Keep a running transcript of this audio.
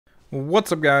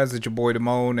What's up guys, it's your boy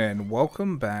Damone and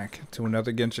welcome back to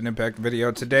another Genshin Impact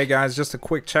video. Today guys, just a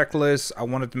quick checklist. I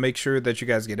wanted to make sure that you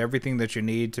guys get everything that you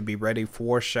need to be ready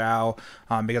for Xiao,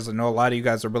 because I know a lot of you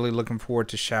guys are really looking forward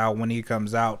to Xiao when he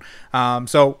comes out.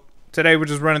 So today we're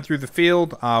just running through the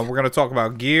field. We're going to talk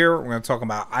about gear. We're going to talk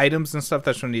about items and stuff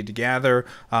that you'll need to gather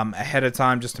ahead of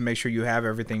time just to make sure you have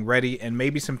everything ready, and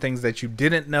maybe some things that you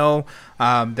didn't know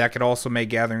that could also make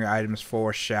gathering items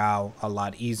for Xiao a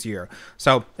lot easier.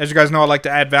 So as you guys know, I like to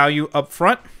add value up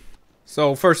front.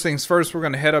 So first things first, we're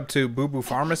going to head up to Boo Boo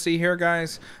Pharmacy here,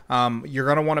 guys. You're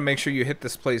going to want to make sure you hit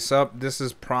this place up. This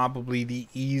is probably the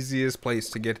easiest place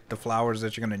to get the flowers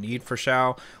that you're going to need for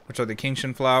Xiao, which are the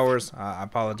Genshin flowers. I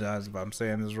apologize if I'm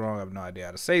saying this wrong. I have no idea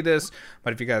how to say this.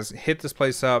 But if you guys hit this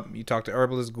place up, you talk to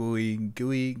Herbalist Gui,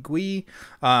 you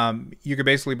can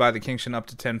basically buy the Genshin up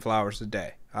to 10 flowers a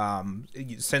day.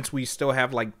 Since we still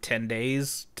have like 10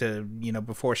 days to,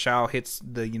 before Xiao hits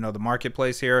the, the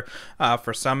marketplace here,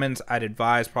 for summons, I'd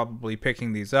advise probably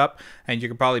picking these up, and you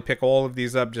can probably pick all of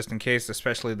these up just in case,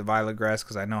 especially the violet grass,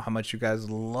 because I know how much you guys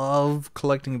love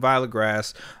collecting violet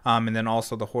grass, and then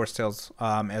also the horsetails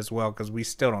as well, because we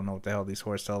still don't know what the hell these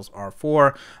horsetails are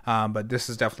for, but this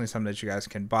is definitely something that you guys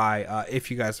can buy if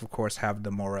you guys of course have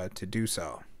the mora to do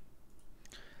so.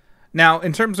 Now,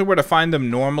 in terms of where to find them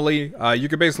normally, you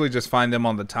can basically just find them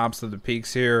on the tops of the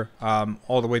peaks here,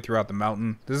 all the way throughout the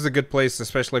mountain. This is a good place,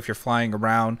 especially if you're flying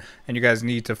around and you guys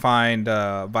need to find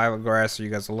violet grass, or you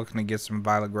guys are looking to get some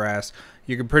violet grass.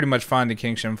 You can pretty much find the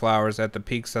Genshin flowers at the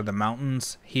peaks of the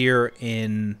mountains here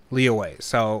in Liyue.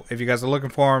 So if you guys are looking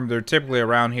for them, they're typically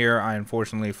around here. I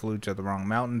unfortunately flew to the wrong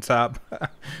mountaintop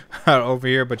over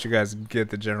here, but you guys get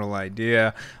the general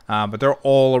idea. But they're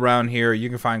all around here. You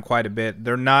can find quite a bit.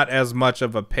 They're not as much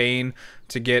of a pain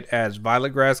to get as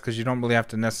violet grass, because you don't really have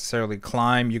to necessarily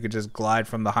climb. You could just glide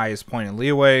from the highest point in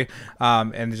Liyue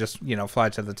and just fly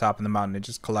to the top of the mountain and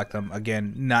just collect them.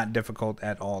 Again, not difficult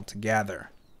at all to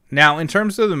gather. Now, in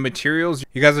terms of the materials,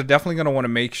 you guys are definitely going to want to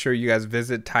make sure you guys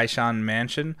visit Taishan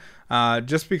Mansion,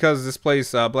 just because this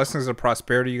place, Blessings of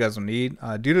Prosperity, you guys will need,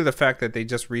 due to the fact that they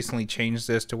just recently changed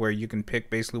this to where you can pick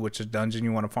basically which dungeon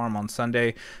you want to farm on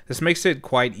Sunday. This makes it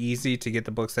quite easy to get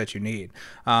the books that you need.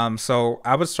 So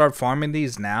I would start farming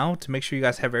these now to make sure you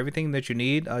guys have everything that you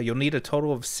need. You'll need a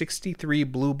total of 63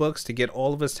 blue books to get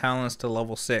all of his talents to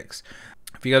level 6.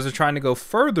 If you guys are trying to go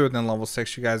further than level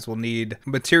 6, you guys will need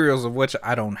materials, of which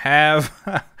I don't have,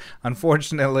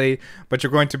 unfortunately. But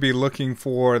you're going to be looking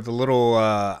for the little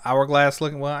hourglass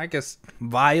looking, well, I guess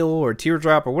vial or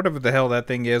teardrop or whatever the hell that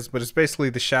thing is. But it's basically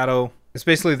the shadow. It's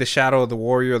basically the shadow of the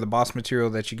warrior, the boss material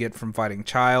that you get from fighting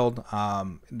Child.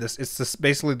 It's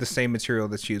basically the same material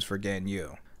that's used for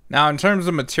Ganyu. Now, in terms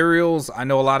of materials, I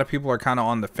know a lot of people are kind of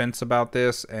on the fence about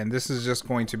this, and this is just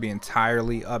going to be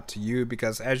entirely up to you,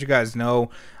 because as you guys know,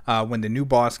 when the new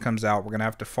boss comes out, we're going to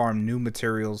have to farm new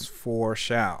materials for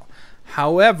Xiao.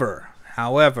 However, I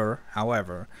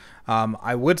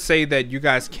would say that you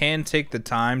guys can take the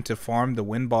time to farm the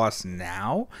wind boss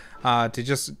now, to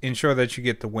just ensure that you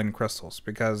get the wind crystals,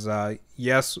 because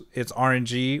yes, it's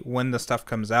RNG when the stuff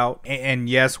comes out, and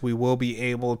yes, we will be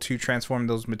able to transform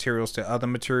those materials to other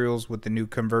materials with the new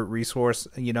convert resource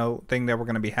thing that we're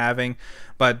going to be having.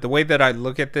 But the way that I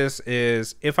look at this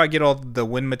is, if I get all the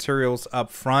wind materials up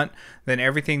front, then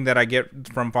everything that I get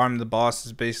from farming the boss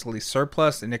is basically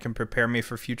surplus, and it can prepare me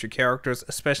for future characters,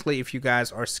 especially if you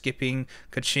guys are skipping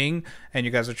Kaching and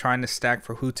you guys are trying to stack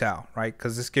for Hu Tao, right?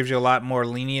 Because this gives you a lot more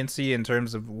leniency in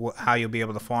terms of how you'll be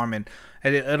able to farm, and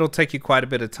it'll take you quite a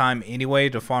bit of time anyway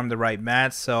to farm the right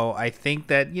mats. So I think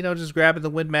that just grabbing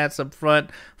the wind mats up front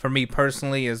for me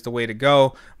personally is the way to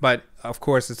go. But of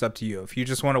course, it's up to you. If you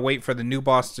just want to wait for the new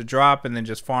boss to drop and then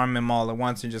just farm him all at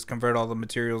once and just convert all the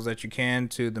materials that you can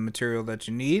to the material that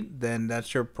you need, then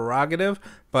that's your prerogative.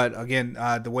 But again,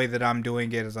 the way that I'm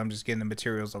doing it is I'm just getting the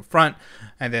materials up front,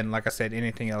 and then, like I said,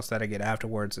 anything else that I get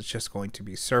afterwards, it's just going to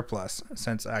be surplus,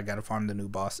 since I got to farm the new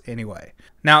boss anyway.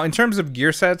 Now, in terms of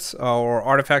gear sets or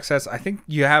artifact sets, I think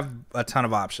you have a ton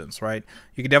of options, right?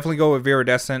 You can definitely go with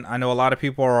Viridescent. I know a lot of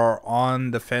people are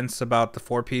on the fence about the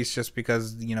 4-piece just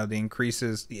because the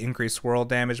increased swirl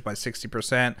damage by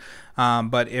 60%.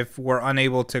 But if we're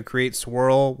unable to create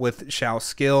swirl with Xiao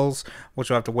skills, which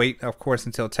we'll have to wait, of course,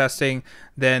 until testing,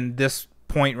 then this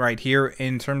point right here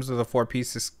in terms of the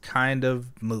 4-piece is kind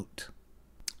of moot.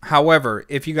 However,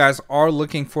 if you guys are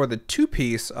looking for the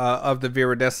two-piece of the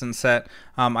Viridescent set,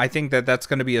 I think that that's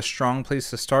going to be a strong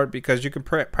place to start because you can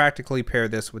practically pair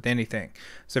this with anything.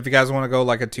 So if you guys want to go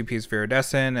like a two-piece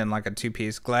Viridescent and like a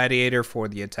two-piece Gladiator for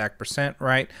the attack percent,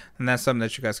 right, then that's something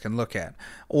that you guys can look at.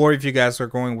 Or if you guys are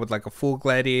going with like a full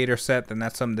Gladiator set, then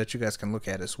that's something that you guys can look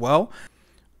at as well.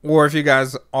 Or if you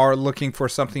guys are looking for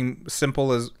something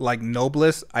simple as like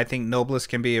Noblesse, I think Noblesse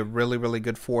can be a really, really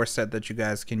good 4 set that you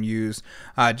guys can use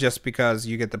just because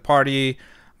you get the party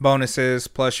bonuses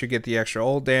plus you get the extra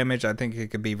ult damage. I think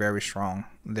it could be very strong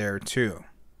there too.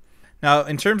 Now,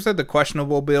 in terms of the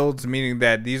questionable builds, meaning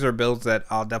that these are builds that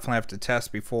I'll definitely have to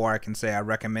test before I can say I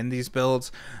recommend these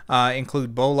builds,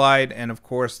 include Bolide and, of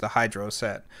course, the Hydro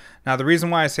set. Now, the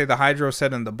reason why I say the Hydro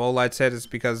set and the Bolide set is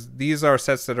because these are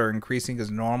sets that are increasing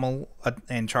as normal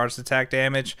and charged attack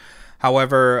damage.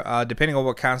 However, depending on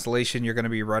what constellation you're going to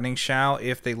be running Xiao,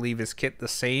 if they leave his kit the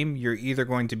same, you're either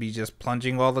going to be just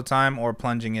plunging all the time or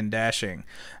plunging and dashing.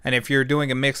 And if you're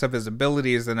doing a mix of his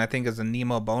abilities, then I think as a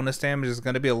Nemo bonus damage is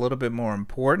going to be a little bit more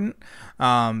important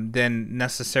than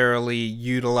necessarily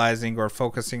utilizing or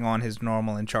focusing on his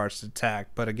normal and charged attack.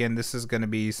 But again, this is going to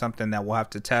be something that we'll have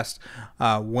to test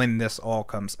when this all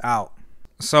comes out.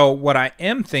 So what I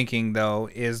am thinking though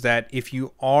is that if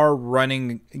you are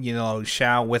running,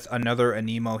 Xiao with another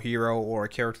Anemo hero or a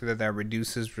character that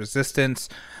reduces resistance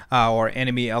or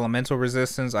enemy elemental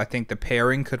resistance, I think the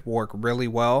pairing could work really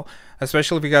well,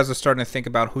 especially if you guys are starting to think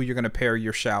about who you're going to pair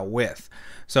your Xiao with.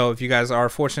 So if you guys are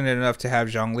fortunate enough to have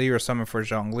Zhongli or summon for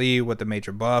Zhongli with the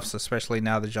major buffs, especially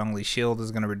now the Zhongli shield is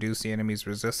going to reduce the enemy's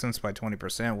resistance by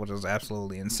 20%, which is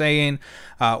absolutely insane.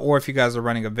 Or if you guys are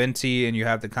running a Venti and you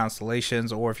have the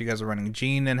constellations, or if you guys are running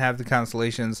Jean and have the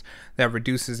constellations that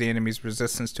reduces the enemy's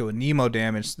resistance to Anemo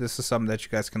damage, this is something that you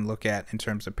guys can look at in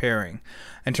terms of pairing.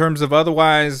 In terms of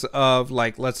otherwise, of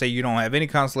like, let's say you don't have any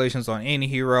constellations on any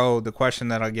hero, the question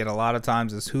that I get a lot of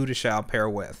times is who to Xiao pair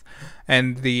with.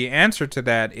 And the answer to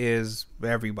that is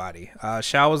everybody.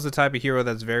 Xiao is the type of hero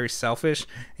that's very selfish,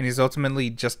 and he's ultimately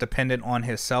just dependent on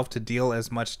himself to deal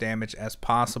as much damage as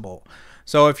possible.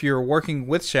 So if you're working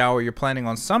with Xiao or you're planning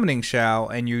on summoning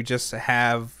Xiao and you just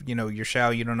have, your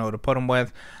Xiao you don't know what to put him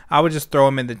with, I would just throw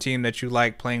him in the team that you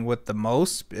like playing with the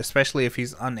most, especially if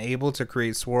he's unable to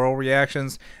create swirl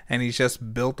reactions and he's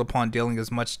just built upon dealing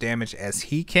as much damage as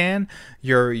he can.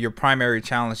 Your primary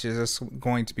challenge is just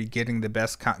going to be getting the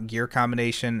best gear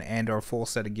combination and or full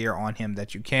set of gear on him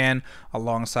that you can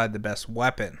alongside the best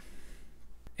weapon.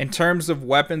 In terms of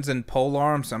weapons and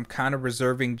polearms, I'm kind of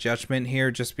reserving judgment here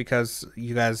just because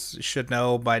you guys should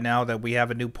know by now that we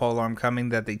have a new polearm coming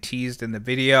that they teased in the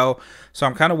video. So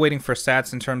I'm kind of waiting for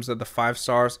stats in terms of the 5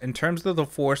 stars. In terms of the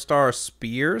 4-star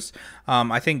spears,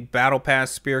 I think Battle Pass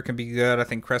spear can be good. I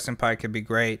think Crescent Pike could be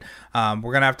great. We're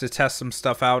going to have to test some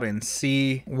stuff out and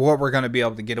see what we're going to be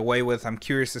able to get away with. I'm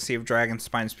curious to see if Dragon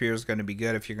Spine Spear is going to be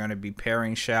good if you're going to be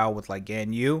pairing Xiao with like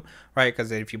Ganyu, right?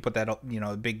 Because if you put that,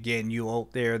 big Ganyu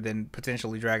ult there, then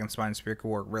potentially Dragon Spine Spear could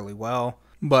work really well.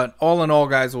 But all in all,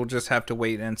 guys, we'll just have to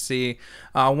wait and see.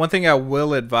 One thing I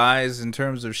will advise in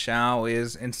terms of Xiao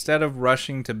is instead of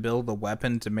rushing to build a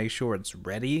weapon to make sure it's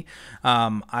ready,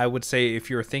 I would say if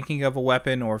you're thinking of a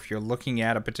weapon or if you're looking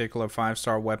at a particular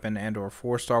 5-star weapon and or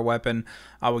 4-star weapon,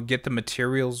 I would get the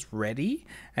materials ready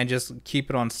and just keep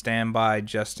it on standby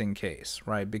just in case,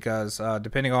 right? Because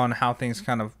depending on how things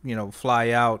kind of,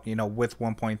 fly out, with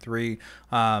 1.3,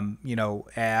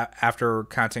 after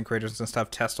content creators and stuff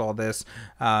test all this,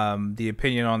 the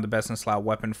opinion on the best in slot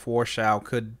weapon for Xiao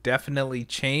could definitely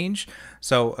change.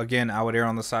 So again, I would err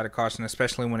on the side of caution,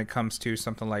 especially when it comes to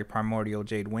something like Primordial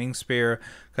Jade Wing Spear,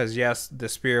 because yes, the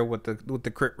spear with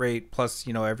the crit rate plus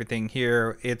everything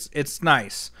here, it's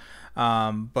nice.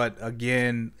 But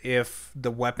again, if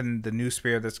the weapon, the new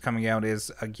spear that's coming out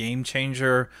is a game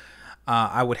changer,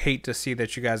 I would hate to see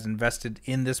that you guys invested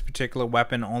in this particular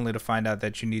weapon only to find out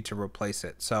that you need to replace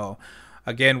it. So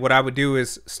again, what I would do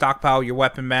is stockpile your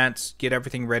weapon mats, get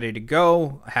everything ready to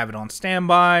go, have it on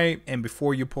standby, and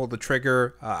before you pull the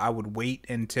trigger, I would wait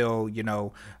until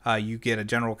you get a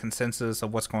general consensus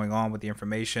of what's going on with the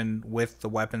information with the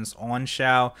weapons on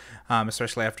Xiao,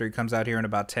 especially after he comes out here in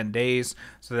about 10 days,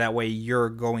 so that way you're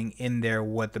going in there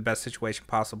with the best situation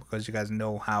possible, because you guys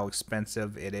know how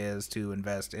expensive it is to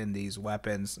invest in these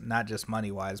weapons, not just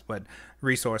money wise but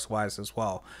resource wise as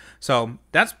well. So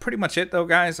that's pretty much it though,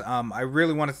 guys. I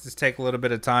really wanted to take a little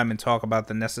bit of time and talk about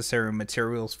the necessary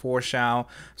materials for Xiao.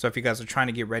 So if you guys are trying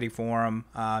to get ready for them,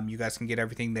 you guys can get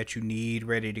everything that you need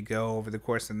ready to go over the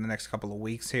course of the next couple of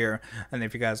weeks here. And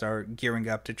if you guys are gearing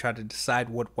up to try to decide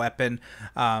what weapon,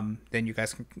 then you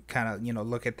guys can kind of,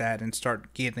 look at that and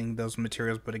start getting those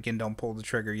materials. But again, don't pull the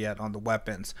trigger yet on the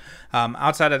weapons.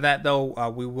 Outside of that, though,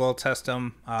 we will test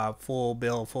them full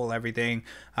build, full everything,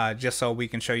 just so we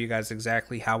can show you guys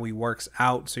exactly how he works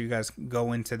out, so you guys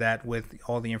go into that with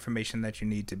all the information that you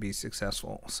need to be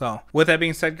successful. So with that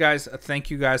being said, guys, thank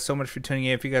you guys so much for tuning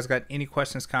in. If you guys got any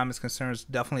questions, comments, concerns,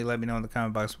 definitely let me know in the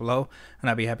comment box below, and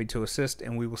I'll be happy to assist,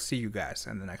 and we will see you guys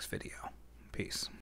in the next video. Peace.